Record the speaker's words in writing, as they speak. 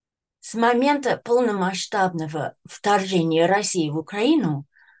С момента полномасштабного вторжения России в Украину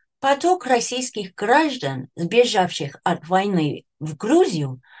поток российских граждан, сбежавших от войны в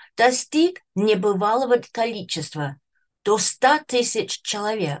Грузию, достиг небывалого количества – до 100 тысяч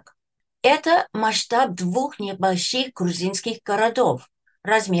человек. Это масштаб двух небольших грузинских городов,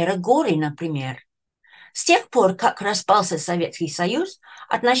 размера горы, например. С тех пор, как распался Советский Союз,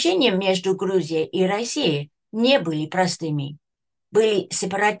 отношения между Грузией и Россией не были простыми. Были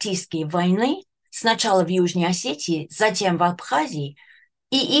сепаратистские войны, сначала в Южной Осетии, затем в Абхазии,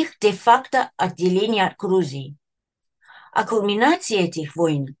 и их де-факто отделение от Грузии. А кульминация этих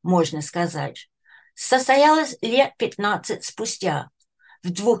войн, можно сказать, состоялась лет 15 спустя,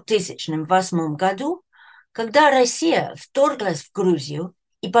 в 2008 году, когда Россия вторглась в Грузию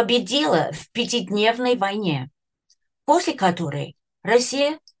и победила в пятидневной войне, после которой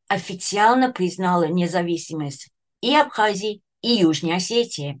Россия официально признала независимость и Абхазии, и Южной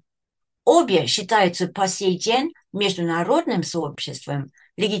Осетии. Обе считаются по сей день международным сообществом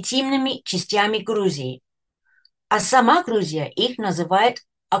легитимными частями Грузии, а сама Грузия их называет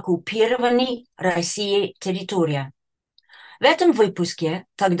оккупированной Россией территория. В этом выпуске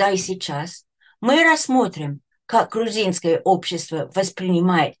 «Тогда и сейчас» мы рассмотрим, как грузинское общество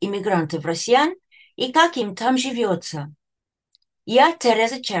воспринимает иммигрантов-россиян и как им там живется. Я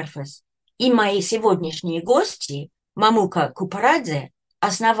Терesa Cherfas, и мои сегодняшние гости Мамука Купарадзе,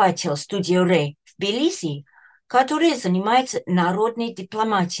 основатель студии Рэй в Тбилиси, который занимается народной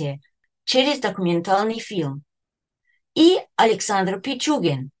дипломатией через документальный фильм, и Aleksandr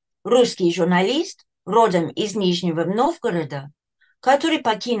Pichugin, русский журналист, родом из Нижнего Новгорода, который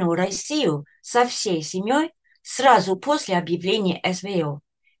покинул Россию со всей семьей сразу после объявления СВО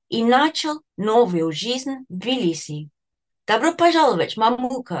и начал новую жизнь в Тбилиси. Добро пожаловать,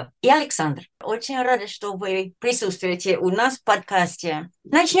 Мамука и Александр. Очень рада, что вы присутствуете у нас в подкасте.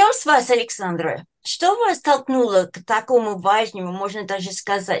 Начнем с вас, Александра. Что вас толкнуло к такому важному, можно даже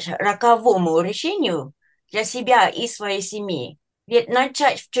сказать, роковому решению для себя и своей семьи? Ведь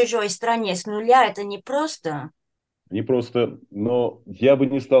начать в чужой стране с нуля – это непросто. Не просто, но я бы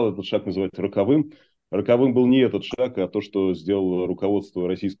не стал этот шаг называть роковым. Роковым был не этот шаг, а то, что сделало руководство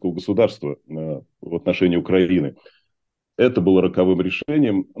российского государства в отношении Украины. Это было роковым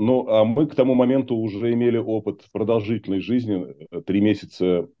решением. Ну, а мы к тому моменту уже имели опыт продолжительной жизни, 3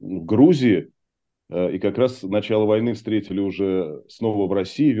 месяца в Грузии, и как раз начало войны встретили уже снова в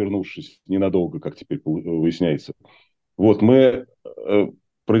России, вернувшись ненадолго, как теперь выясняется. Вот, мы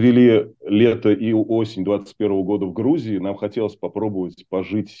провели лето и осень 2021 года в Грузии. Нам хотелось попробовать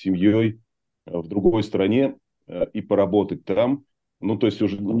пожить с семьей в другой стране и поработать там. Ну, то есть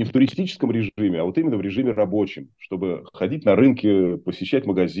уже не в туристическом режиме, а вот именно в режиме рабочем, чтобы ходить на рынки, посещать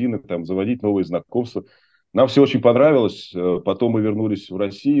магазины, там, заводить новые знакомства. Нам все очень понравилось. Потом мы вернулись в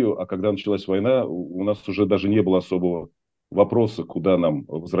Россию, а когда началась война, у нас уже даже не было особого вопроса, куда нам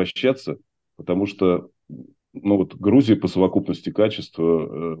возвращаться, потому что ну, вот Грузия по совокупности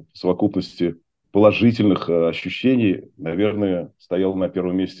качества, по совокупности положительных ощущений, наверное, стояла на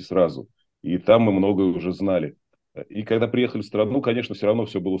первом месте сразу. И там мы многое уже знали. И когда приехали в страну, конечно, все равно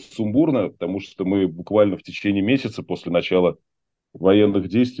все было сумбурно, потому что мы буквально в течение месяца после начала военных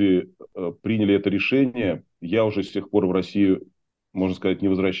действий приняли это решение. Я уже с тех пор в Россию, можно сказать, не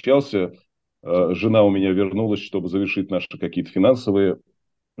возвращался. Жена у меня вернулась, чтобы завершить наши какие-то финансовые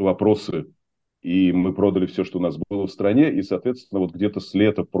вопросы. И мы продали все, что у нас было в стране. И, соответственно, вот где-то с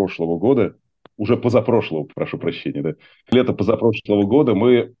лета прошлого года, уже позапрошлого, прошу прощения, да, лета позапрошлого года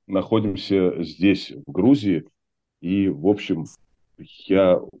мы находимся здесь, в Грузии. И, в общем,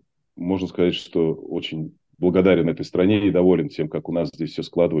 я, можно сказать, что очень благодарен этой стране и доволен тем, как у нас здесь все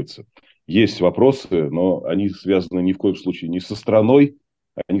складывается. Есть вопросы, но они связаны ни в коем случае не со страной,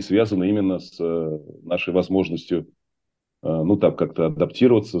 они связаны именно с нашей возможностью, ну, там, как-то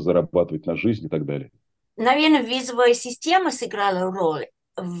адаптироваться, зарабатывать на жизнь и так далее. Наверное, визовая система сыграла роль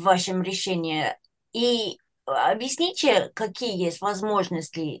в вашем решении. И объясните, какие есть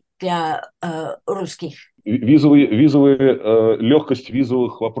возможности для русских. Легкость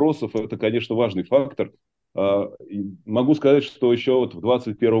визовых вопросов – это, конечно, важный фактор. И могу сказать, что еще вот в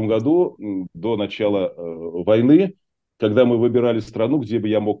 2021 году, до начала войны, когда мы выбирали страну, где бы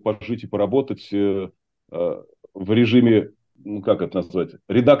я мог пожить и поработать в режиме, ну, как это назвать,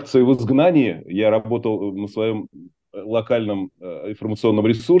 редакции в изгнании, я работал на своем локальном информационном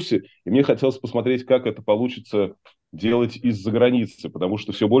ресурсе, и мне хотелось посмотреть, как это получится делать из-за границы, потому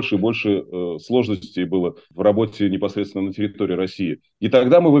что все больше и больше сложностей было в работе непосредственно на территории России. И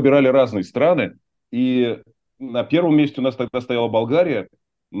тогда мы выбирали разные страны, и на первом месте у нас тогда стояла Болгария,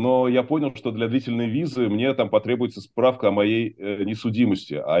 но я понял, что для длительной визы мне там потребуется справка о моей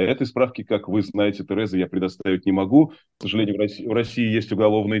несудимости. А этой справки, как вы знаете, Тереза, я предоставить не могу. К сожалению, в России есть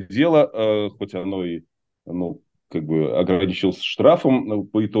уголовное дело, хоть оно и, ну, как бы ограничилось штрафом,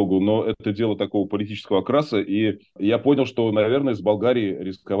 по итогу, но это дело такого политического окраса, и я понял, что, наверное, с Болгарией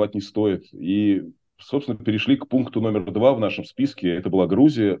рисковать не стоит. И, собственно, перешли к пункту номер 2 в нашем списке. Это была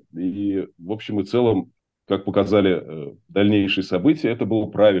Грузия. И, в общем и целом, как показали дальнейшие события, это был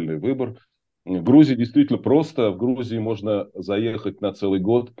правильный выбор. В Грузии действительно просто. В Грузии можно заехать на целый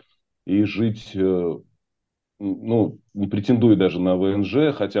год и жить, ну, не претендуя даже на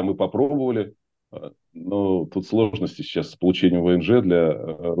ВНЖ, хотя мы попробовали. Но тут сложности сейчас с получением ВНЖ для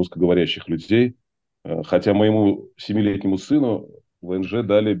русскоговорящих людей. Хотя моему 7-летнему сыну ВНЖ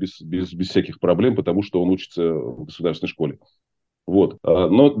дали без всяких проблем, потому что он учится в государственной школе. Вот.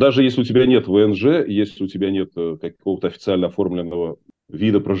 Но даже если у тебя нет ВНЖ, если у тебя нет какого-то официально оформленного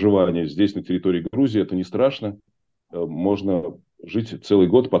вида проживания здесь, на территории Грузии, это не страшно. Можно жить целый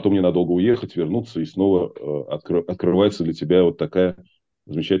год, потом ненадолго уехать, вернуться, и снова открывается для тебя вот такая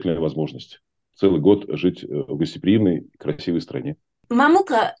замечательная возможность. Целый год жить в гостеприимной, красивой стране.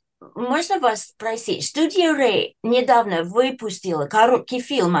 Мамука, можно вас спросить? Студия Рэй недавно выпустила короткий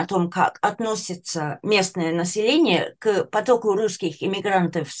фильм о том, как относится местное население к потоку русских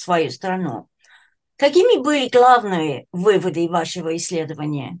иммигрантов в свою страну. Какими были главные выводы вашего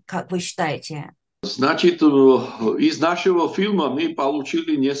исследования, как вы считаете? Значит, из нашего фильма мы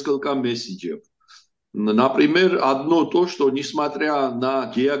получили несколько месседжей. Например, одно то, что несмотря на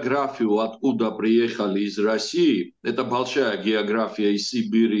географию, откуда приехали из России, это большая география из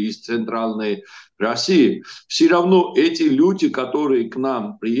Сибири, из Центральной России, все равно эти люди, которые к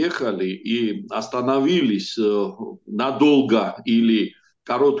нам приехали и остановились надолго или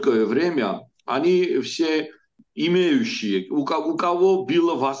короткое время, они все имеющие, у кого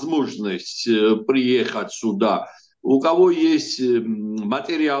была возможность приехать сюда, у кого есть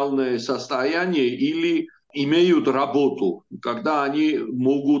материальное состояние или имеют работу, когда они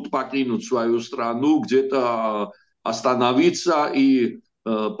могут покинуть свою страну, где-то остановиться и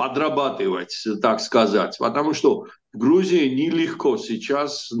подрабатывать, так сказать. Потому что в Грузии нелегко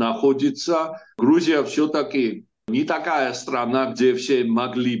сейчас находится. Грузия все-таки не такая страна, где все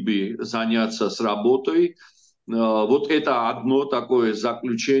могли бы заняться с работой. Вот это одно такое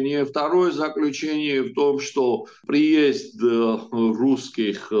заключение. Второе заключение в том, что приезд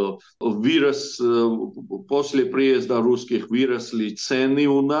русских вырос, после приезда русских выросли цены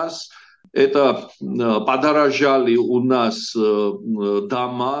у нас. Это подорожали у нас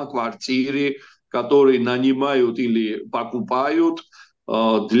дома, квартиры, которые нанимают или покупают.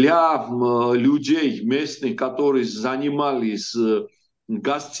 Для людей местных, которые занимались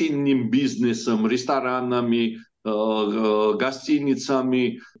гостиным бизнесом, ресторанами,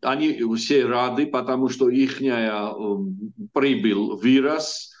 гостиницами. Они все рады, потому что их прибыль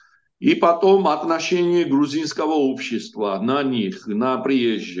вырос. И потом отношение грузинского общества на них, на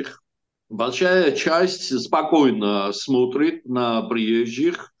приезжих. Большая часть спокойно смотрит на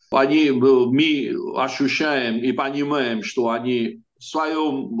приезжих. Мы ощущаем и понимаем, что они в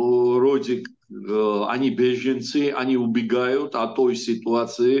своем роде они беженцы, они убегают от той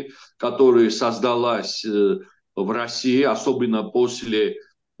ситуации, которая создалась в России, особенно после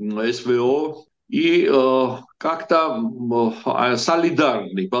СВО. И как-то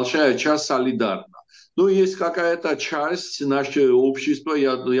солидарны, большая часть солидарна. Но есть какая-то часть нашего общества,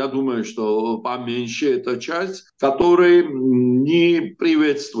 я думаю, что поменьше эта часть, которая не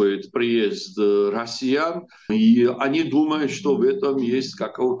приветствует приезд россиян. И они думают, что в этом есть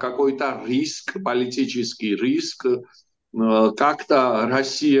какой-то риск, политический риск. Как-то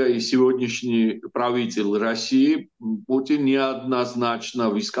Россия и сегодняшний правитель России Путин неоднозначно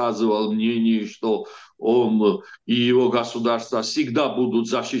высказывал мнение, что он и его государство всегда будут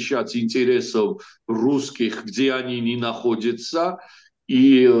защищать интересов русских, где они ни находятся.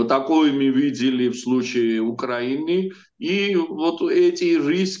 И такое мы видели в случае Украины. И вот эти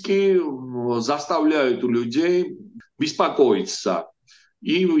риски заставляют людей беспокоиться.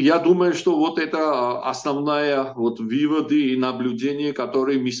 И я думаю, что вот это основные вот выводы и наблюдения,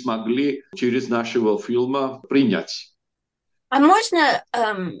 которые мы смогли через нашего фильма принять. А можно,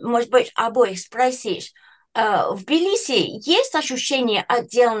 может быть, обоих спросить, в Тбилиси есть ощущение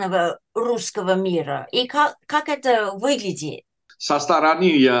отдельного русского мира? И как это выглядит? Со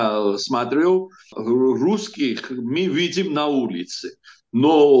стороны я смотрю, русских мы видим на улице,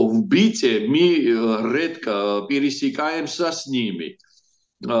 но в Бите мы редко пересекаемся с ними.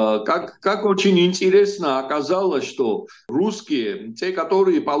 Как очень интересно оказалось, что русские, те,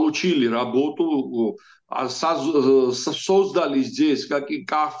 которые получили работу, создали здесь какие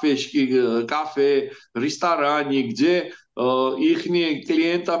кафешки, кафе, рестораны, где их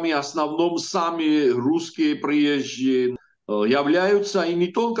клиентами в основном сами русские приезжие являются и не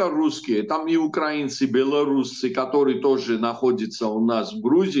только русские, там и украинцы, белорусы, которые тоже находятся у нас в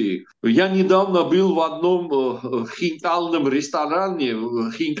Грузии. Я недавно был в одном хинкальном ресторане,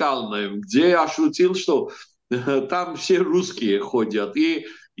 хинкальном, где ощутил, что там все русские ходят.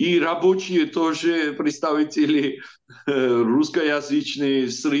 И рабочие тоже представители русскоязычной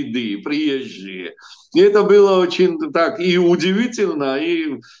среды, приезжие. И это было очень так и удивительно,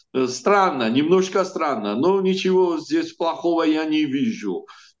 и странно, немножко странно, но ничего здесь плохого я не вижу.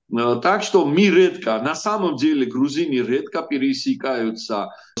 Так что мы редко, на самом деле грузины редко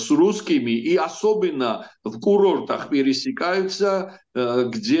пересекаются с русскими, и особенно в курортах пересекаются,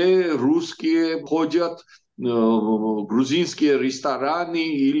 где русские ходят в грузинские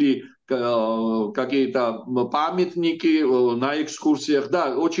рестораны или какие-то памятники на экскурсиях.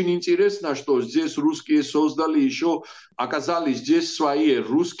 Да, очень интересно, что здесь русские создали еще, оказались здесь свои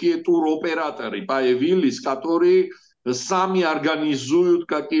русские туроператоры, появились, которые сами организуют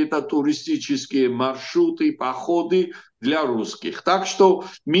какие-то туристические маршруты, походы для русских. Так что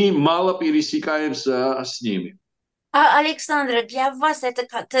мы мало пересекаемся с ними. Александр, для вас это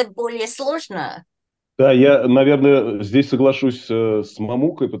как-то более сложно? Да, я, наверное, здесь соглашусь с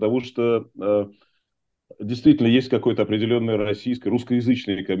Мамукой, потому что действительно есть какое-то определенное российское,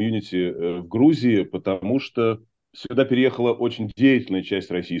 русскоязычное комьюнити в Грузии, потому что сюда переехала очень деятельная часть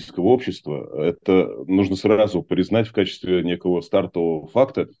российского общества. Это нужно сразу признать в качестве некого стартового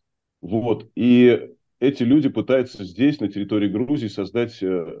факта. Вот. И эти люди пытаются здесь, на территории Грузии, создать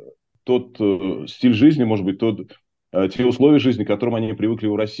тот стиль жизни, может быть, те условия жизни, к которым они привыкли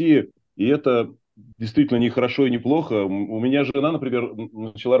в России. И это действительно не хорошо и не плохо. У меня жена, например,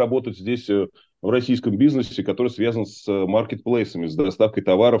 начала работать здесь в российском бизнесе, который связан с маркетплейсами, с доставкой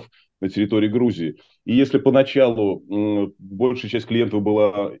товаров на территории Грузии. И если поначалу большая часть клиентов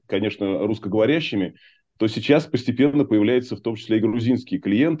была, конечно, русскоговорящими, то сейчас постепенно появляются в том числе и грузинские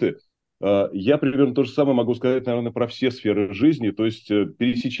клиенты. Я примерно то же самое могу сказать, наверное, про все сферы жизни. То есть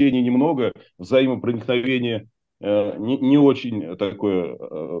пересечений немного, взаимопроникновение не очень такое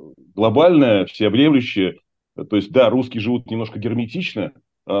глобальное, всеобъемлющее. То есть, да, русские живут немножко герметично,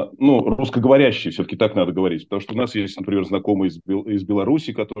 ну, русскоговорящие, все-таки так надо говорить, потому что у нас есть, например, знакомые из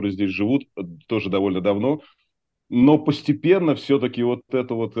Беларуси, которые здесь живут тоже довольно давно, но постепенно все-таки вот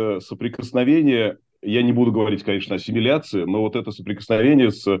это вот соприкосновение, я не буду говорить, конечно, ассимиляции, но вот это соприкосновение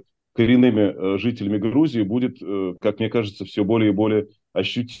с коренными жителями Грузии будет, как мне кажется, все более и более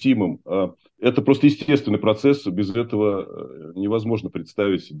ощутимым. Это просто естественный процесс, без этого невозможно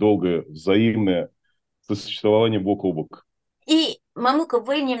представить долгое взаимное сосуществование бок о бок. И, Мамука,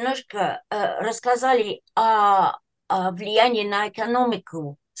 вы немножко рассказали о влиянии на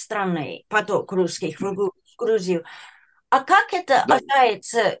экономику страны, поток русских в Грузию. А как это Да.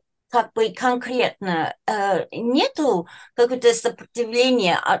 опирается как бы конкретно? Нету какого-то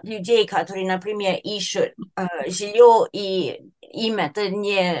сопротивления от людей, которые, например, ищут жилье, и им это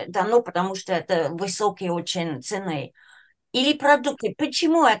не дано, потому что это высокие очень цены? Или продукты?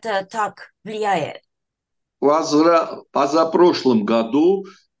 Почему это так влияет? Позапрошлом году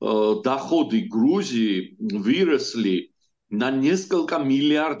доходы Грузии выросли на несколько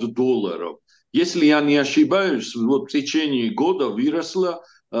миллиардов долларов. Если я не ошибаюсь, вот в течение года выросло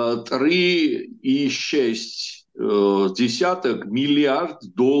 3,6 миллиард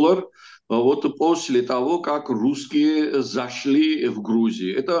долларов вот после того, как русские зашли в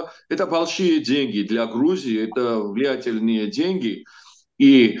Грузию. Это большие деньги для Грузии, это влиятельные деньги.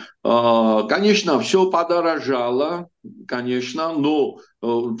 И, конечно, все подорожало, конечно, но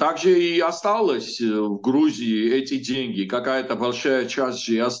также и осталось в Грузии эти деньги, какая-то большая часть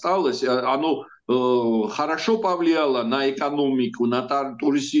же осталась. Оно хорошо повлияло на экономику, на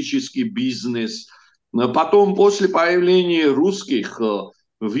туристический бизнес. Потом, после появления русских,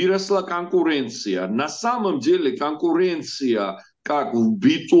 выросла конкуренция. На самом деле конкуренция как в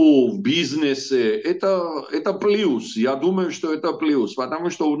быту, в бизнесе, это плюс. Я думаю, что это плюс, потому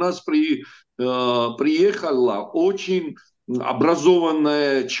что у нас приехала очень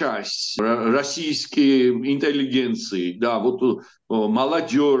образованная часть российской интеллигенции, да, вот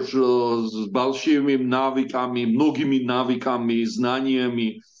молодежь с большими навыками, многими навыками,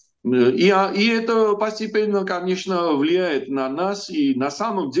 знаниями. И это постепенно, конечно, влияет на нас, и на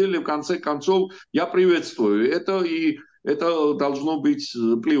самом деле, в конце концов, я приветствую это, и это должно быть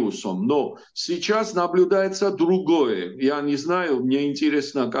плюсом. Но сейчас наблюдается другое. Я не знаю, мне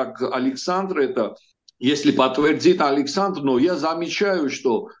интересно, как Александр это, если подтвердит Александр, но я замечаю,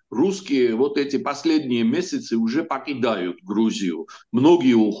 что русские вот эти последние месяцы уже покидают Грузию.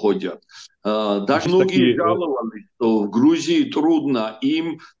 Многие уходят. Даже Есть многие такие, жаловались, что в Грузии трудно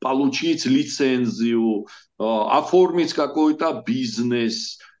им получить лицензию, оформить какой-то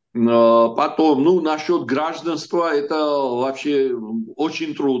бизнес. Потом, ну, насчет гражданства, это вообще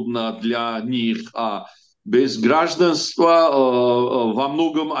очень трудно для них. А без гражданства во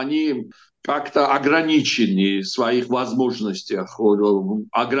многом они как-то ограничены в своих возможностях,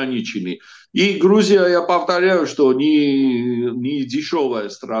 ограничены. И Грузия, я повторяю, что не дешевая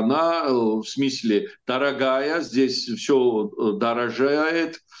страна, в смысле дорогая, здесь все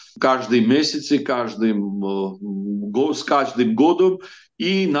дорожает каждый месяц и с каждым годом,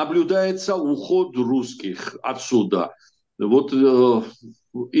 и наблюдается уход русских отсюда. Вот,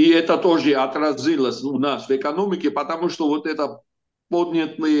 и это тоже отразилось у нас в экономике, потому что вот это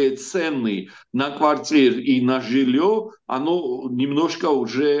поднятые цены на квартиры и на жилье, оно немножко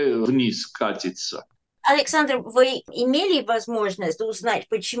уже вниз катится. Александр, вы имели возможность узнать,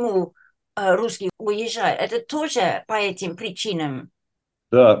 почему русские уезжают? Это тоже по этим причинам?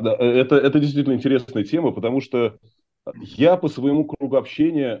 да, да, это действительно интересная тема, потому что я по своему кругу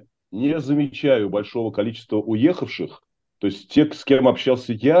общения не замечаю большого количества уехавших. То есть те, с кем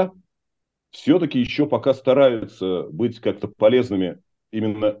общался я, все-таки еще пока стараются быть как-то полезными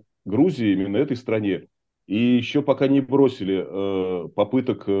именно Грузии, именно этой стране. И еще пока не бросили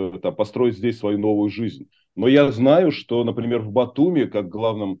попыток там, построить здесь свою новую жизнь. Но я знаю, что, например, в Батуми, как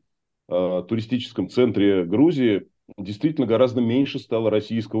главном туристическом центре Грузии, действительно гораздо меньше стало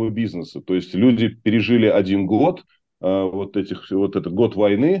российского бизнеса. То есть люди пережили один год, вот этот год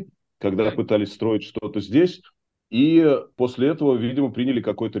войны, когда пытались строить что-то здесь. И после этого, видимо, приняли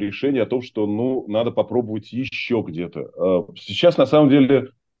какое-то решение о том, что, ну, надо попробовать еще где-то. Сейчас, на самом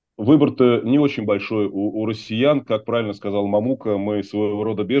деле, выбор-то не очень большой у россиян. Как правильно сказал Мамука, мы своего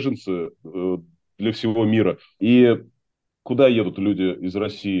рода беженцы для всего мира. И куда едут люди из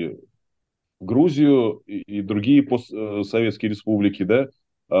России? В Грузию и другие постсоветские республики, да,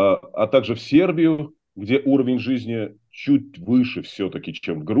 а также в Сербию, где уровень жизни чуть выше все-таки,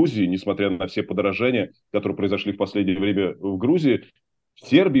 чем в Грузии, несмотря на все подорожания, которые произошли в последнее время в Грузии, в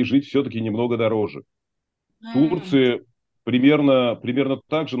Сербии жить все-таки немного дороже. В Турции примерно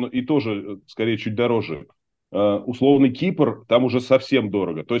так же, но и тоже, скорее, чуть дороже. Условный Кипр, там уже совсем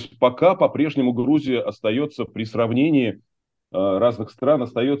дорого. То есть пока по-прежнему Грузия остается при сравнении разных стран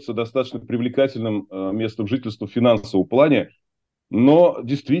остается достаточно привлекательным местом жительства в финансовом плане. Но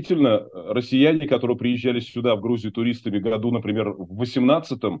действительно, россияне, которые приезжали сюда, в Грузию, туристами году, например, в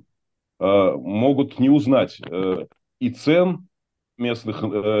 18-м, могут не узнать и цен местных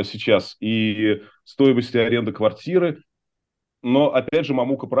сейчас, и стоимости аренды квартиры. Но, опять же,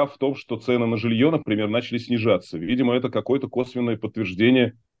 Мамука прав в том, что цены на жилье, например, начали снижаться. Видимо, это какое-то косвенное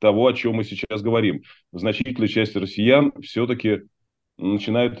подтверждение того, о чем мы сейчас говорим. Значительная часть россиян все-таки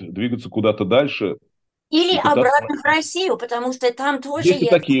начинает двигаться куда-то дальше Или и пытаться... обратно в Россию, потому что там тоже Есть и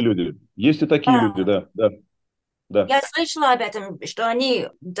есть. такие люди. Есть и такие люди, да, да, да. Я слышала об этом, что они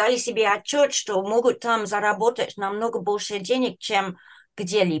дали себе отчет, что могут там заработать намного больше денег, чем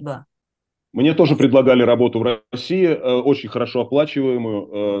где-либо. Мне тоже предлагали работу в России, очень хорошо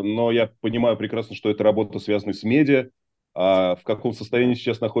оплачиваемую, но я понимаю прекрасно, что это работа, связанная с медиа, а в каком состоянии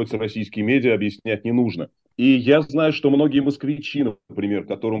сейчас находятся российские медиа, объяснять не нужно. И я знаю, что многие москвичи, например,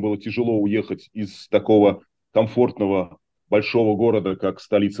 которым было тяжело уехать из такого комфортного большого города, как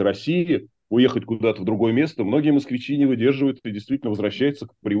столица России, уехать куда-то в другое место, многие москвичи не выдерживают и действительно возвращаются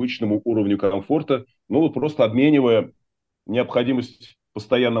к привычному уровню комфорта, ну вот просто обменивая необходимость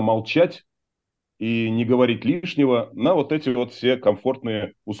постоянно молчать и не говорить лишнего на вот эти вот все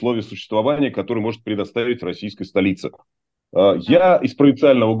комфортные условия существования, которые может предоставить российская столица. Я из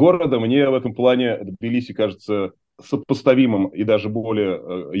провинциального города, мне в этом плане Тбилиси кажется сопоставимым и даже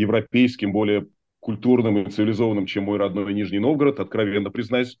более европейским, более культурным и цивилизованным, чем мой родной Нижний Новгород, откровенно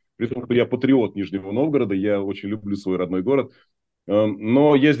признаюсь, при том, что я патриот Нижнего Новгорода, я очень люблю свой родной город,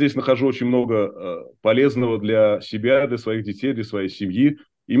 но я здесь нахожу очень много полезного для себя, для своих детей, для своей семьи,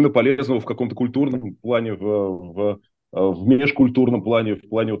 именно полезного в каком-то культурном плане, в межкультурном плане, в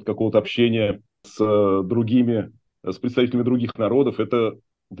плане вот какого-то общения с другими, с представителями других народов. Это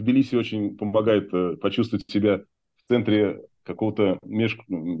в Тбилиси очень помогает почувствовать себя в центре какого-то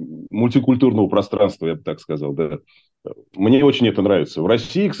мультикультурного пространства, я бы так сказал, да. Мне очень это нравится. В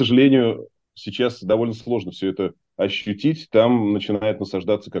России, к сожалению, сейчас довольно сложно все это ощутить. Там начинает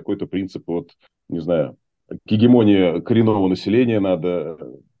насаждаться какой-то принцип, вот, не знаю, гегемонии коренного населения над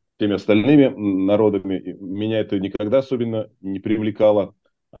теми остальными народами. Меня это никогда особенно не привлекало,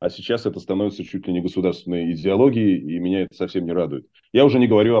 а сейчас это становится чуть ли не государственной идеологией, и меня это совсем не радует. Я уже не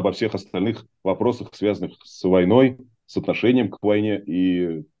говорю обо всех остальных вопросах, связанных с войной, с отношением к войне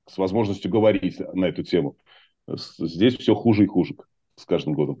и с возможностью говорить на эту тему. Здесь все хуже и хуже с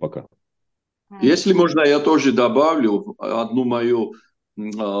каждым годом пока. Если можно, я тоже добавлю одну мою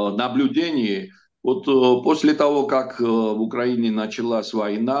наблюдение. Вот после того, как в Украине началась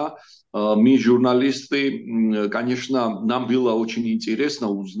война, мы, журналисты, конечно, нам было очень интересно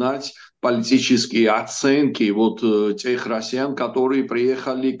узнать политические оценки вот тех россиян, которые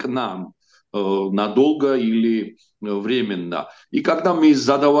приехали к нам надолго или временно. И когда мы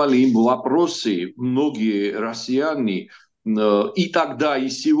задавали им вопросы, многие россияне и тогда, и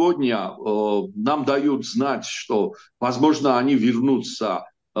сегодня нам дают знать, что, возможно, они вернутся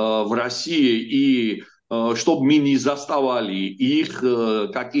в Россию, и чтобы мы не заставали их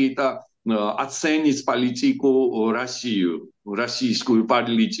какие-то оценить политику Россию, российскую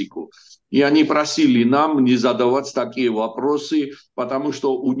политику. И они просили нам не задавать такие вопросы, потому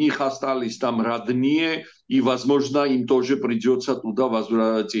что у них остались там родные, и, возможно, им тоже придется туда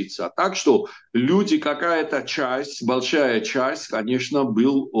возвратиться. Так что люди, какая-то часть, большая часть, конечно,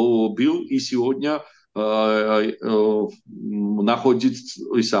 был и сегодня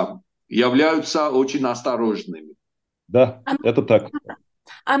находится, являются очень осторожными. Да, это так.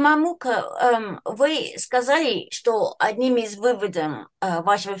 А Мамука, вы сказали, что одним из выводов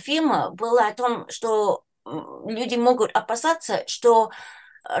вашего фильма было о том, что люди могут опасаться, что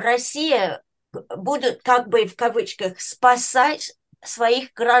Россия будет, как бы в кавычках, спасать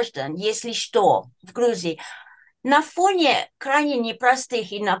своих граждан, если что, в Грузии. На фоне крайне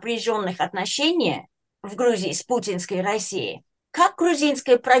непростых и напряженных отношений в Грузии с путинской Россией, как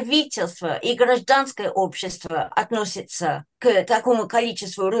грузинское правительство и гражданское общество относятся к такому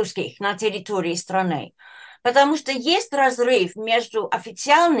количеству русских на территории страны? Потому что есть разрыв между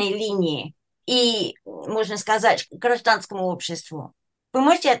официальной линией и, можно сказать, гражданскому обществу. Вы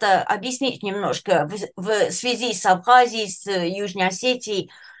можете это объяснить немножко в связи с Абхазией, с Южной Осетией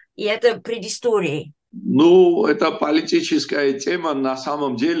и это предысторией? Ну, это политическая тема. На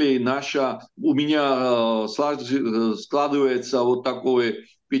самом деле у меня складывается вот такое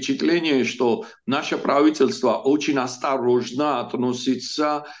впечатление, что наше правительство очень осторожно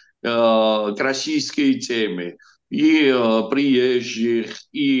относится к российской теме и приезжих,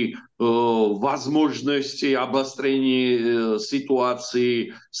 и возможности обострения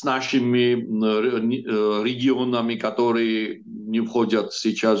ситуации с нашими регионами, которые не входят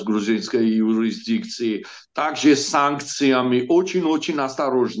сейчас в грузинской юрисдикции. Также с санкциями. Очень-очень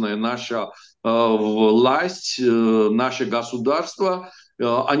осторожная наша власть, наше государство.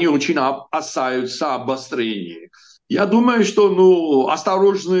 Они очень опасаются обострения. Я думаю, что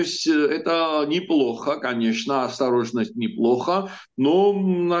осторожность – это неплохо, конечно, осторожность неплохо, но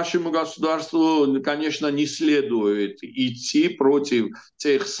нашему государству, конечно, не следует идти против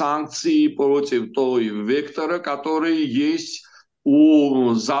тех санкций, против той вектора, который есть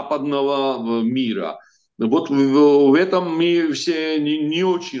у западного мира. Вот в этом мы все не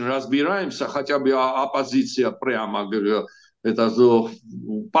очень разбираемся, хотя бы оппозиция прямо говоря, это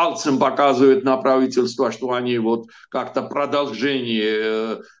пальцем показывает на правительство, что они вот как-то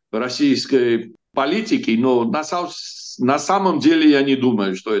продолжение российской политики, но на самом деле я не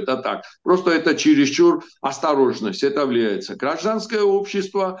думаю, что это так. Просто это чересчур осторожность, это влияется. Гражданское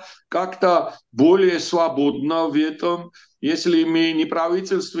общество как-то более свободно в этом. Если мы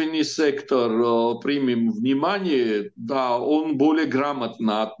неправительственный сектор примем внимание, да, он более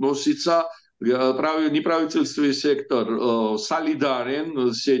грамотно относится. Неправительственный сектор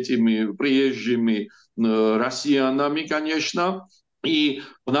солидарен с этими приезжими россиянами, конечно. И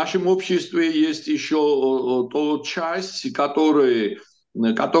в нашем обществе есть еще та часть, которой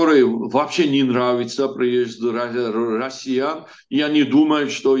вообще не нравится приезд россиян. И они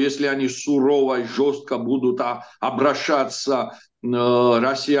думают, что если они сурово и жестко будут обращаться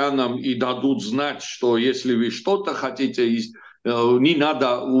россиянам и дадут знать, что если вы что-то хотите не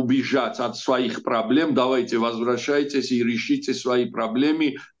надо убежать от своих проблем, давайте возвращайтесь и решите свои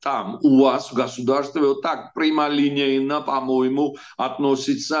проблемы там, у вас в государстве. Вот так прямолинейно, по-моему,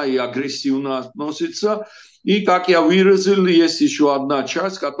 относится и агрессивно относится. И, как я выразил, есть еще одна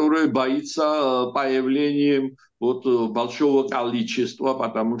часть, которая боится появлением большого количества,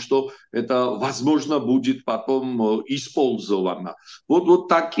 потому что это, возможно, будет потом использовано. Вот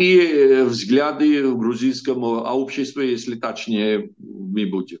такие взгляды в грузинском обществе, если точнее мы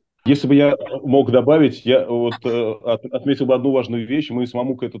будем. Если бы я мог добавить, я вот отметил бы одну важную вещь. Мы с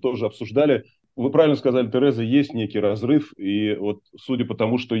Мамукой это тоже обсуждали. Вы правильно сказали, Тереза, есть некий разрыв. И вот судя по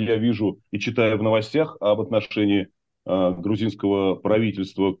тому, что я вижу и читаю в новостях об отношении грузинского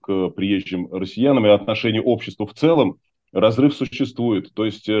правительства к приезжим россиянам и отношению общества в целом, разрыв существует. То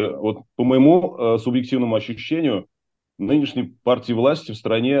есть вот по моему субъективному ощущению, нынешней партии власти в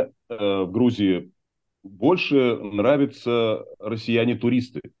стране, в Грузии, больше нравятся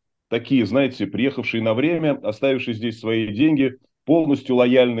россияне-туристы. Такие, знаете, приехавшие на время, оставившие здесь свои деньги, полностью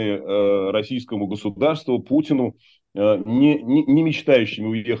лояльные российскому государству, Путину, не мечтающими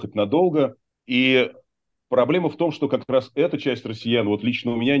уехать надолго. И проблема в том, что как раз эта часть россиян, вот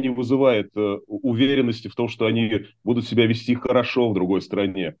лично у меня не вызывает уверенности в том, что они будут себя вести хорошо в другой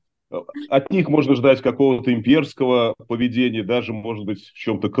стране. От них можно ждать какого-то имперского поведения, даже, может быть, в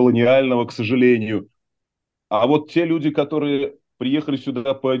чем-то колониального, к сожалению. А вот те люди, которые приехали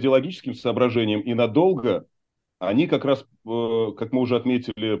сюда по идеологическим соображениям и надолго, они как раз, как мы уже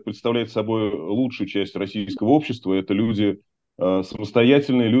отметили, представляют собой лучшую часть российского общества. Это люди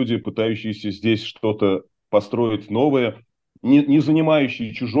самостоятельные, люди, пытающиеся здесь что-то построить новое, не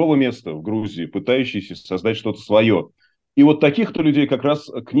занимающие чужого места в Грузии, пытающиеся создать что-то свое. И вот таких-то людей как раз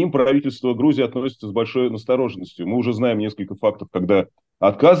к ним правительство Грузии относится с большой настороженностью. Мы уже знаем несколько фактов, когда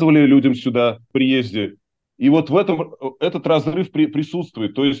отказывали людям сюда в приезде. И вот в этом этот разрыв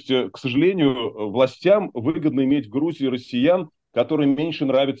присутствует. То есть, к сожалению, властям выгодно иметь в Грузии россиян, которые меньше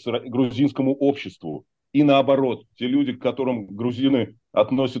нравятся грузинскому обществу. И наоборот, те люди, к которым грузины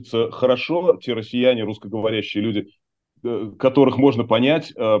относятся хорошо, те россияне, русскоговорящие люди, которых можно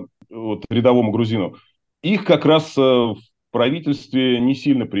понять вот, рядовому грузину, их как раз в правительстве не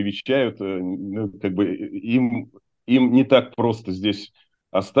сильно привечают, как бы им не так просто здесь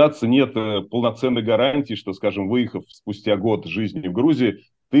остаться. Нет полноценной гарантии, что, скажем, выехав спустя год жизни в Грузии,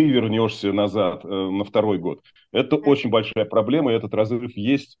 ты вернешься назад на второй год. Это очень большая проблема, и этот разрыв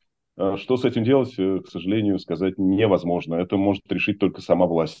есть. Что с этим делать, к сожалению, сказать невозможно. Это может решить только сама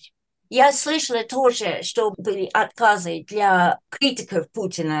власть. Я слышала тоже, что были отказы для критиков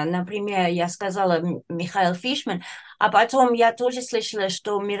Путина. Например, я сказала Михаил Фишман, а потом я тоже слышала,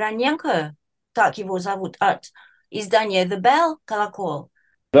 что Мироненко, так его зовут, от издания The Bell, «Колокол»,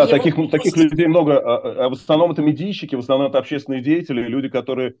 Да, его таких людей много. В основном это медийщики, в основном это общественные деятели, люди,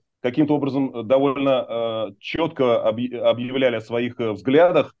 которые каким-то образом довольно четко объявляли о своих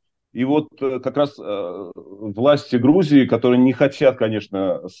взглядах. И вот как раз власти Грузии, которые не хотят,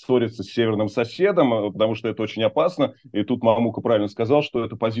 конечно, ссориться с северным соседом, потому что это очень опасно, и тут Мамука правильно сказал, что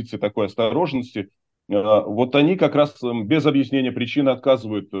это позиция такой осторожности, вот они как раз без объяснения причины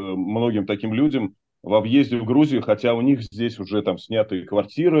отказывают многим таким людям во въезде в Грузию, хотя у них здесь уже там снятые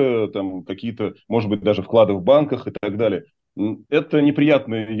квартиры, там какие-то, может быть, даже вклады в банках и так далее. Это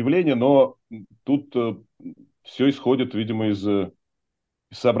неприятное явление, но тут все исходит, видимо, из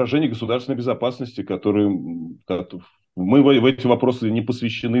соображений государственной безопасности, которые мы в эти вопросы не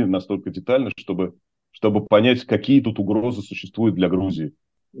посвящены настолько детально, чтобы понять, какие тут угрозы существуют для Грузии.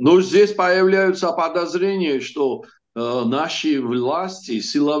 Но здесь появляются подозрения, что наши власти,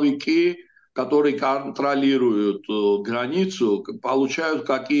 силовики, которые контролируют границу, получают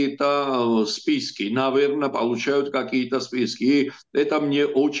какие-то списки, наверное, получают какие-то списки. И это мне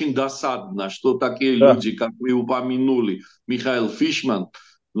очень досадно, что такие Да, люди, как вы упомянули, Михаил Фишман,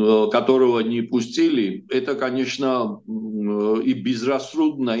 которого не пустили, это, конечно, и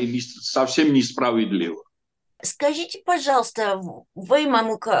безрассудно, и совсем несправедливо. Скажите, пожалуйста, вы,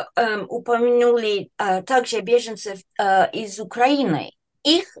 Мамука, упомянули также беженцев из Украины.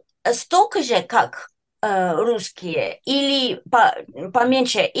 Их столько же, как русские, или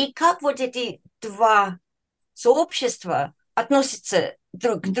поменьше? И как вот эти два сообщества относятся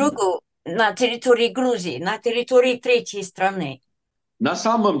друг к другу на территории Грузии, на территории третьей страны? На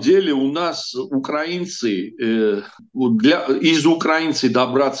самом деле у нас украинцы, из украинцы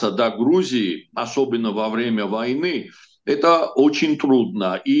добраться до Грузии, особенно во время войны, это очень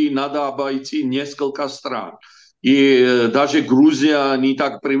трудно. И надо обойти несколько стран. И даже Грузия не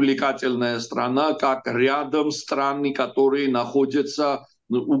так привлекательная страна, как рядом страны, которые находятся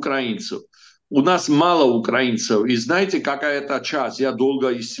украинцев. У нас мало украинцев. И знаете, какая-то часть, я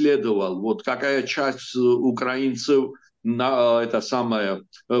долго исследовал, вот какая часть украинцев это самое,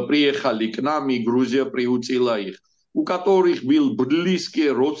 приехали к нам, и Грузия приютила их, у которых были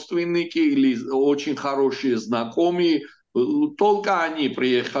близкие родственники или очень хорошие знакомые, только они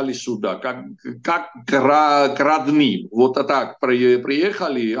приехали сюда, как к родным. Вот так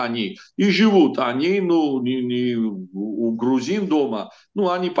приехали они и живут они, ну, не у грузин дома,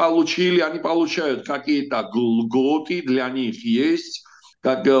 ну, они получают какие-то льготы, для них есть.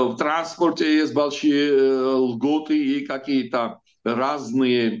 как в транспорте есть большие льготы и какие-то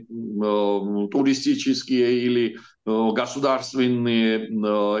разные туристические или государственные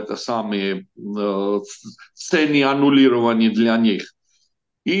это самые цены аннулированы для них.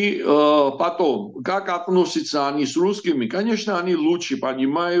 И потом, как относятся они с русскими? Конечно, они лучше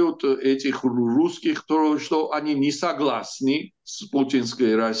понимают этих русских, что они не согласны с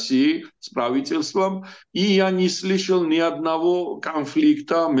путинской Россией, с правительством. И я не слышал ни одного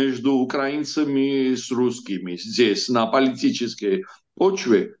конфликта между украинцами и с русскими здесь, на политической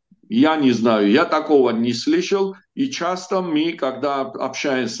почве. Я не знаю, я такого не слышал. И часто мы, когда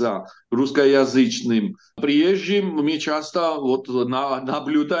общаемся русскоязычным приезжим, мы часто вот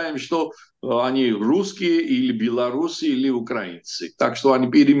наблюдаем, что они русские или белорусы или украинцы. Так что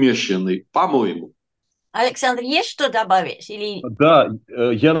они перемешаны, по-моему. Александр, есть что добавить? Или... Да,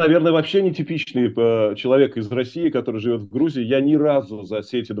 я, наверное, вообще не типичный человек из России, который живет в Грузии. Я ни разу за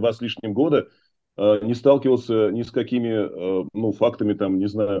все эти 2 с лишним года не сталкивался ни с какими ну, фактами, там, не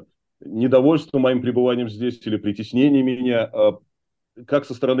знаю, недовольства моим пребыванием здесь или притеснением меня, как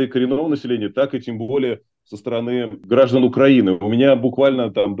со стороны коренного населения, так и тем более со стороны граждан Украины. У меня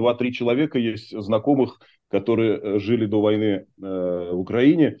буквально там 2-3 человека есть знакомых, которые жили до войны в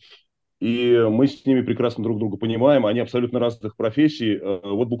Украине, и мы с ними прекрасно друг друга понимаем. Они абсолютно разных профессий.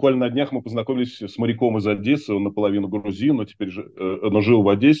 Вот буквально на днях мы познакомились с моряком из Одессы, он наполовину грузин, но теперь но жил в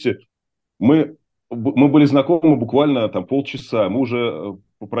Одессе. Мы были знакомы буквально там полчаса. Мы уже,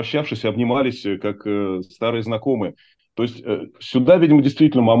 попрощавшись, обнимались, как старые знакомые. То есть сюда, видимо,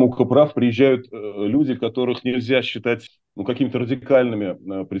 действительно, Мамука прав, приезжают люди, которых нельзя считать ну, какими-то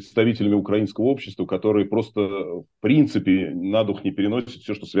радикальными представителями украинского общества, которые просто в принципе на дух не переносят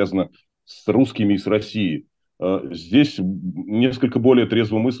все, что связано с русскими и с Россией. Здесь несколько более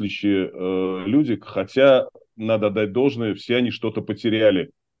трезвомыслящие люди, хотя, надо отдать должное, все они что-то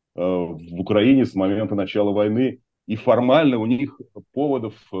потеряли в Украине с момента начала войны. И формально у них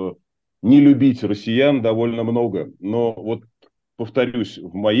поводов не любить россиян довольно много. Но вот повторюсь,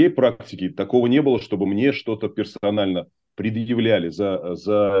 в моей практике такого не было, чтобы мне что-то персонально предъявляли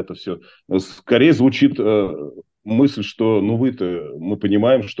за это все. Скорее звучит мысль, что ну вы-то, мы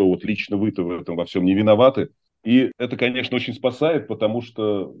понимаем, что вот лично вы-то в этом во всем не виноваты. И это, конечно, очень спасает, потому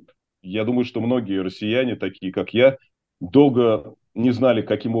что я думаю, что многие россияне, такие как я, долго не знали,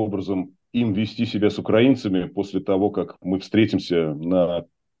 каким образом им вести себя с украинцами после того, как мы встретимся на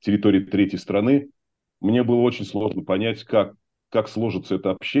территории третьей страны. Мне было очень сложно понять, как сложится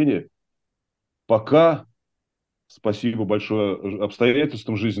это общение. Пока, спасибо большое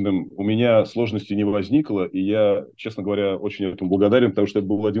обстоятельствам жизненным, у меня сложностей не возникло, и я, честно говоря, очень этому благодарен, потому что это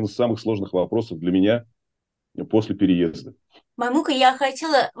был один из самых сложных вопросов для меня после переезда. Мамука, я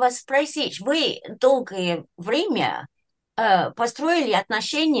хотела вас спросить, вы долгое время построили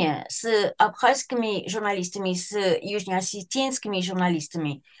отношения с абхазскими журналистами, с южноосетинскими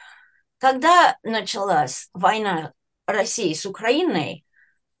журналистами. Когда началась война России с Украиной,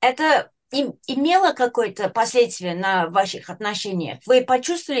 это имело какое-то последствие на ваших отношениях? Вы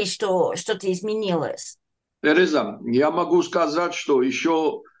почувствовали, что что-то изменилось? Тереза, я могу сказать, что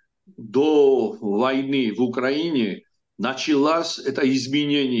еще до войны в Украине началось это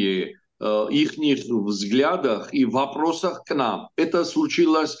изменение их взглядах и вопросах к нам. Это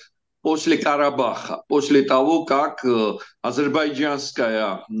случилось после Карабаха, после того, как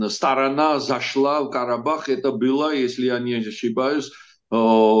азербайджанская сторона зашла в Карабах. Это было, если я не ошибаюсь,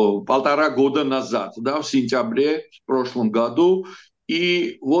 1,5 года назад, да, в сентябре в прошлом году.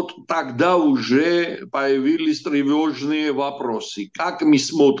 И вот тогда уже появились тревожные вопросы. Как мы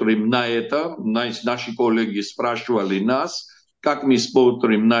смотрим на это? Наши коллеги спрашивали нас, как мы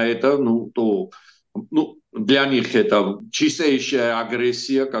смотрим на это. Для них это чистейшая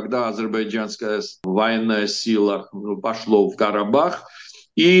агрессия, когда азербайджанская военная сила пошла в Карабах.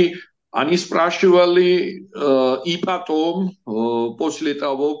 И они спрашивали, и потом, после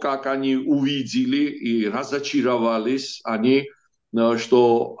того, как они увидели и разочаровались, они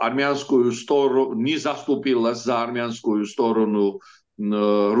что армянскую сторону не заступилось за армянскую сторону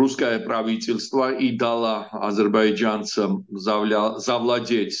русское правительство и дало азербайджанцам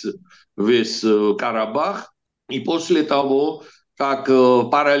завладеть весь Карабах. И после того, как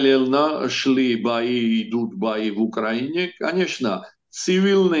параллельно шли бои, идут бои в Украине, конечно,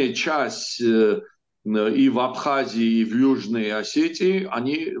 цивильная часть и в Абхазии, и в Южной Осетии,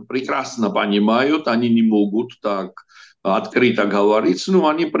 они прекрасно понимают, они не могут так открыто говорить, но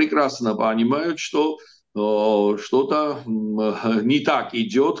они прекрасно понимают, что что-то не так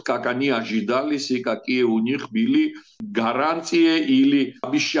идет, как они ожидались, и какие у них были гарантии или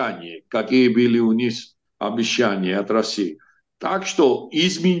обещания, какие были у них обещания от России. Так что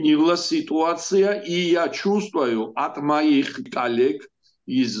изменилась ситуация, и я чувствую от моих коллег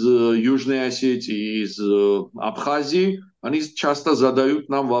из Южной Осетии, из Абхазии, они часто задают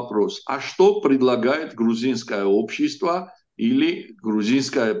нам вопрос, а что предлагает грузинское общество или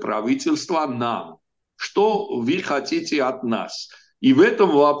грузинское правительство нам? Что вы хотите от нас? И в этом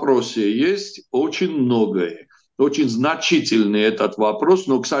вопросе есть очень многое. Очень значительный этот вопрос,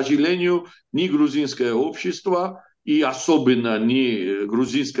 но, к сожалению, ни грузинское общество, и особенно не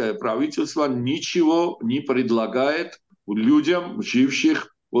грузинское правительство ничего не предлагает людям,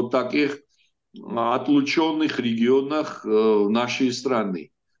 живших в вот таких отлученных регионах нашей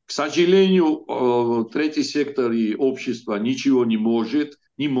страны. К сожалению, третий сектор и общество ничего не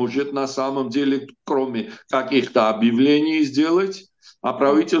может на самом деле, кроме каких-то объявлений сделать, а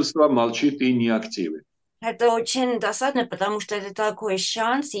правительство молчит и не активен. Это очень досадно, потому что это такой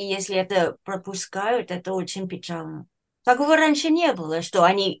шанс, и если это пропускают, это очень печально. Такого раньше не было, что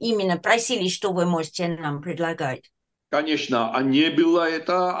они именно просили, что вы можете нам предлагать. Конечно, а не было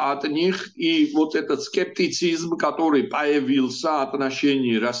это от них. И вот этот скептицизм, который появился в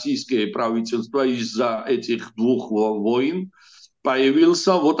отношении российского правительства из-за этих двух войн,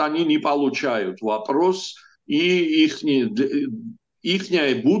 появился, вот они не получают вопрос, и их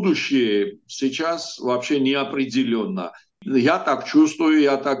будущее сейчас вообще не определенно. Я так чувствую,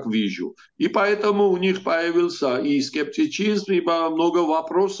 я так вижу. И поэтому у них появился и скептицизм, и много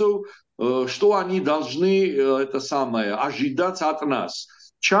вопросов, что они должны это самое, ожидать от нас.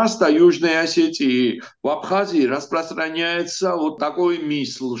 Часто в Южной Осетии, в Абхазии распространяется вот такой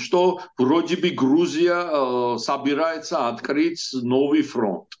мысль, что вроде бы Грузия собирается открыть новый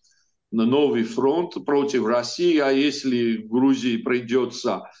фронт. Новый фронт против России, а если Грузии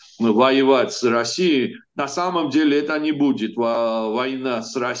придется воевать с Россией, на самом деле это не будет война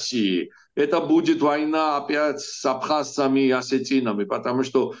с Россией. Это будет война опять с абхазцами и осетинами, потому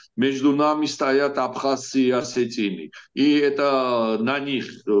что между нами стоят абхазцы и осетины. И это на них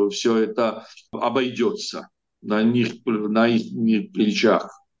все это обойдется, на их плечах.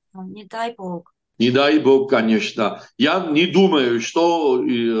 Не дай бог. Не дай бог, конечно. Я не думаю, что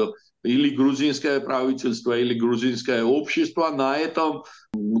или грузинское правительство, или грузинское общество на этом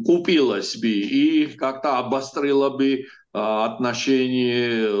купилось бы и как-то обострило бы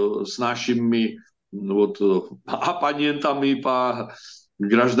отношения с нашими вот, оппонентами по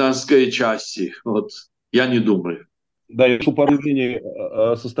гражданской части. Вот, я не думаю. Да, я слышал пару заявлений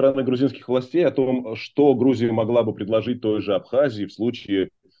со стороны грузинских властей о том, что Грузия могла бы предложить той же Абхазии в случае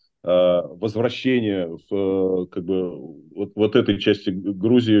возвращения как бы, вот этой части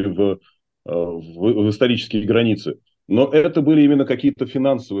Грузии в исторические границы. Но это были именно какие-то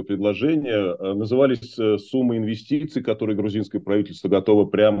финансовые предложения, назывались суммы инвестиций, которые грузинское правительство готово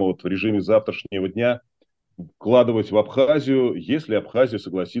прямо вот в режиме завтрашнего дня вкладывать в Абхазию, если Абхазия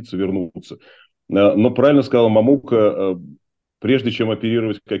согласится вернуться. Но правильно сказала Мамука, прежде чем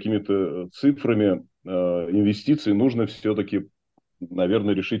оперировать какими-то цифрами инвестиций, нужно все-таки,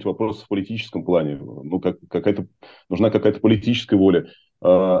 наверное, решить вопрос в политическом плане. Ну, нужна какая-то политическая воля.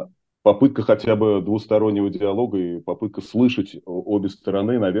 Попытка хотя бы двустороннего диалога и попытка слышать обе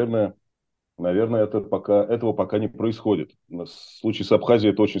стороны, наверное, этого пока не происходит. В случае с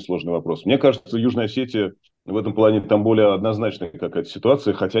Абхазией это очень сложный вопрос. Мне кажется, Южная Осетия в этом плане там более однозначная какая-то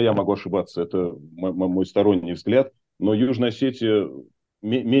ситуация, хотя я могу ошибаться, это мой сторонний взгляд. Но Южная Осетия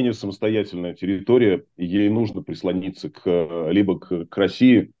менее самостоятельная территория, и ей нужно прислониться либо к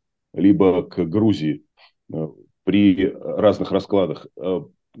России, либо к Грузии при разных раскладах.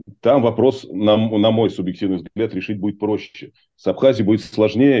 Там вопрос, на мой субъективный взгляд, решить будет проще. С Абхазией будет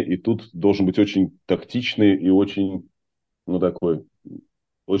сложнее, и тут должен быть очень тактичный и очень, такой,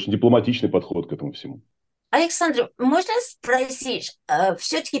 очень дипломатичный подход к этому всему. Александр, можно спросить,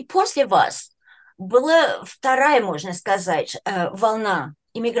 все-таки после вас была вторая, можно сказать, волна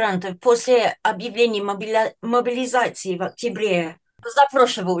иммигрантов после объявления мобилизации в октябре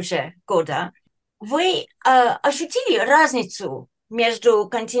позапрошлого уже года. Вы ощутили разницу между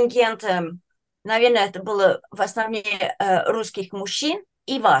контингентом, наверное, это было в основном русских мужчин,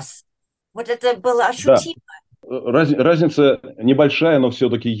 и вас? Вот это было Да, ощутимо? разница небольшая, но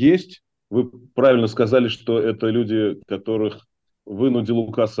все-таки есть. Вы правильно сказали, что это люди, которых вынудил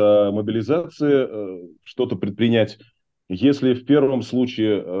указ о мобилизации что-то предпринять. Если в первом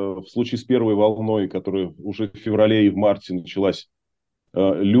случае, в случае с первой волной, которая уже в феврале и в марте началась,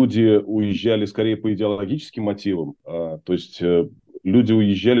 люди уезжали скорее по идеологическим мотивам, то есть люди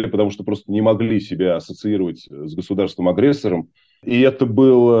уезжали, потому что просто не могли себя ассоциировать с государством-агрессором, и это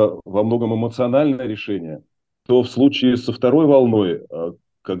было во многом эмоциональное решение, то в случае со второй волной,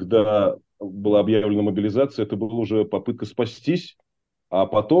 когда была объявлена мобилизация, это была уже попытка спастись. А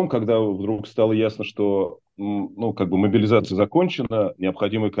потом, когда вдруг стало ясно, что ну, как бы мобилизация закончена,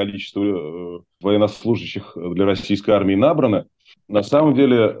 необходимое количество военнослужащих для российской армии набрано, на самом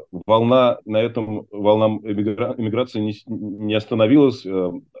деле волна на этом, волна эмиграции не остановилась,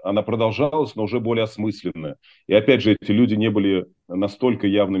 она продолжалась, но уже более осмысленная. И опять же, эти люди не были настолько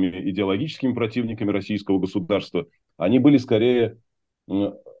явными идеологическими противниками российского государства, они были скорее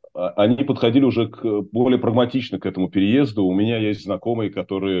они подходили уже более прагматично к этому переезду. У меня есть знакомые,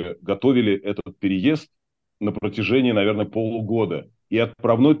 которые готовили этот переезд на протяжении, наверное, полугода. И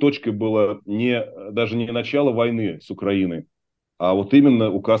отправной точкой было даже не начало войны с Украиной, а вот именно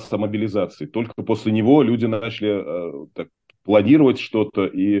указ о мобилизации. Только после него люди начали так, планировать что-то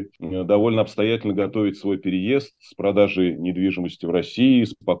и довольно обстоятельно готовить свой переезд с продажей недвижимости в России,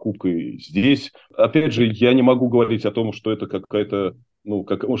 с покупкой здесь. Опять же, я не могу говорить о том, что это какая-то,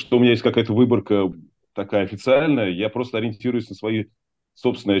 что у меня есть какая-то выборка такая официальная. Я просто ориентируюсь на свои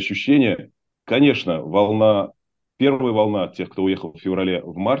собственные ощущения. Конечно, первая волна тех, кто уехал в феврале,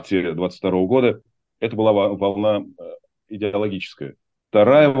 в марте 22 года, это была волна идеологическая.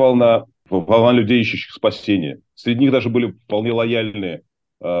 Вторая волна людей, ищущих спасения. Среди них даже были вполне лояльные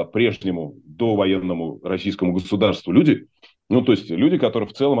прежнему довоенному российскому государству люди, ну, то есть люди, которые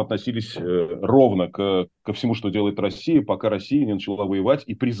в целом относились ровно ко всему, что делает Россия, пока Россия не начала воевать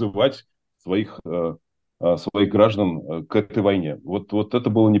и призывать своих граждан к этой войне. Вот это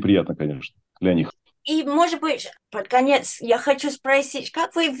было неприятно, конечно, для них. И, может быть, под конец я хочу спросить,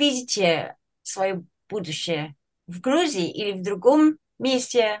 как вы видите свое будущее в Грузии или в другом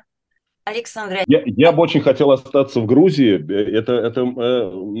месте, Александра? Я бы очень хотел остаться в Грузии. Это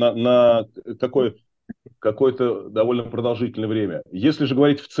на какое-то довольно продолжительное время. Если же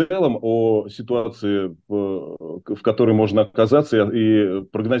говорить в целом о ситуации, в которой можно оказаться и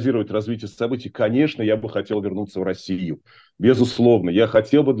прогнозировать развитие событий, конечно, я бы хотел вернуться в Россию. Безусловно. Я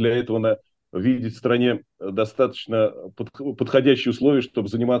хотел бы для этого видеть в стране достаточно подходящие условия, чтобы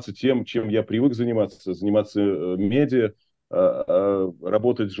заниматься тем, чем я привык заниматься медиа,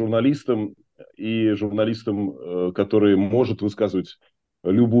 работать журналистом и журналистом, который может высказывать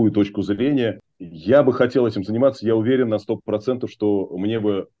любую точку зрения. Я бы хотел этим заниматься. Я уверен на 100%, что мне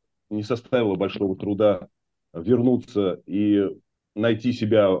бы не составило большого труда вернуться и найти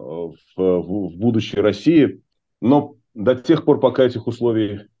себя в будущей России. Но до тех пор, пока этих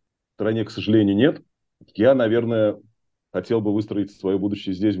условий в стране, к сожалению, нет, я, наверное, хотел бы выстроить свое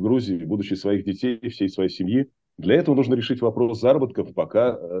будущее здесь, в Грузии, будущее своих детей, всей своей семьи. Для этого нужно решить вопрос заработков,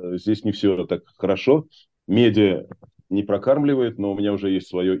 пока здесь не все так хорошо. Медиа не прокармливает, но у меня уже есть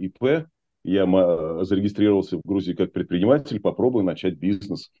свое ИП. Я зарегистрировался в Грузии как предприниматель, попробую начать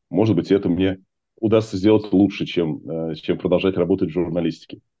бизнес. Может быть, это мне удастся сделать лучше, чем продолжать работать в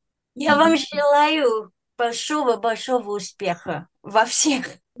журналистике. Я вам желаю большого успеха во всех.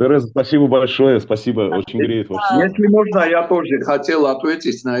 Тереза, спасибо большое, спасибо, очень греет ваше слово. Если можно, я тоже хотел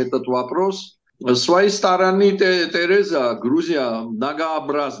ответить на этот вопрос. С своей стороны, Тереза, Грузия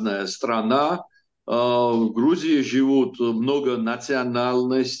многообразная страна. В Грузии живут много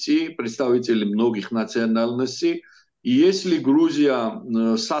национальностей, представители многих национальностей. И если Грузия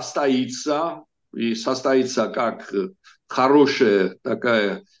состоится, и состоится как хорошая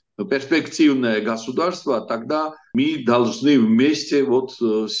такая перспективное государство, тогда мы должны вместе вот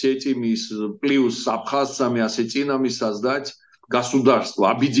с этими, плюс с абхазцами, осетинами создать государство,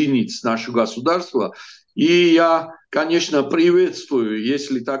 объединить наше государство. И я, конечно, приветствую,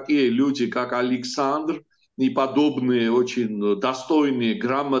 если такие люди, как Александр, и подобные очень достойные,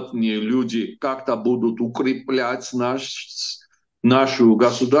 грамотные люди как-то будут укреплять наше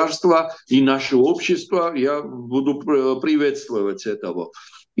государство и наше общество, я буду приветствовать этого.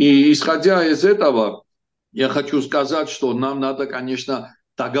 И исходя из этого, я хочу сказать, что нам надо, конечно,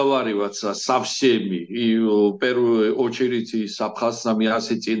 договариваться со всеми, и в первую очередь и с абхазцами, и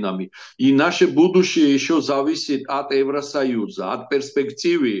осетинами. И наше будущее еще зависит от Евросоюза, от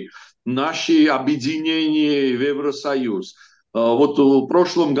перспективы нашего объединения в Евросоюз. Вот в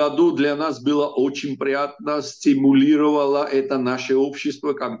прошлом году для нас было очень приятно, стимулировало это наше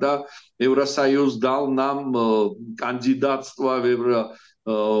общество, когда Евросоюз дал нам кандидатство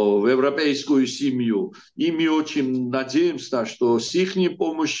в европейскую семью. И мы очень надеемся, что с их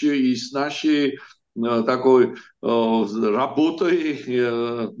помощью и с нашей такой работой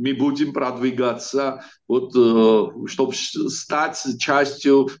мы будем продвигаться, вот, чтобы стать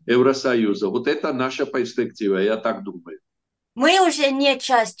частью Евросоюза. Вот это наша перспектива, я так думаю. Мы уже не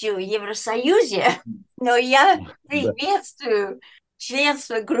частью Евросоюза, но я приветствую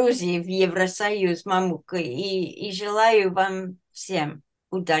членство Грузии в Евросоюз, Мамука, и желаю вам всем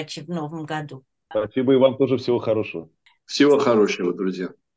удачи в новом году. Спасибо и вам тоже всего хорошего. Всего хорошего, друзья.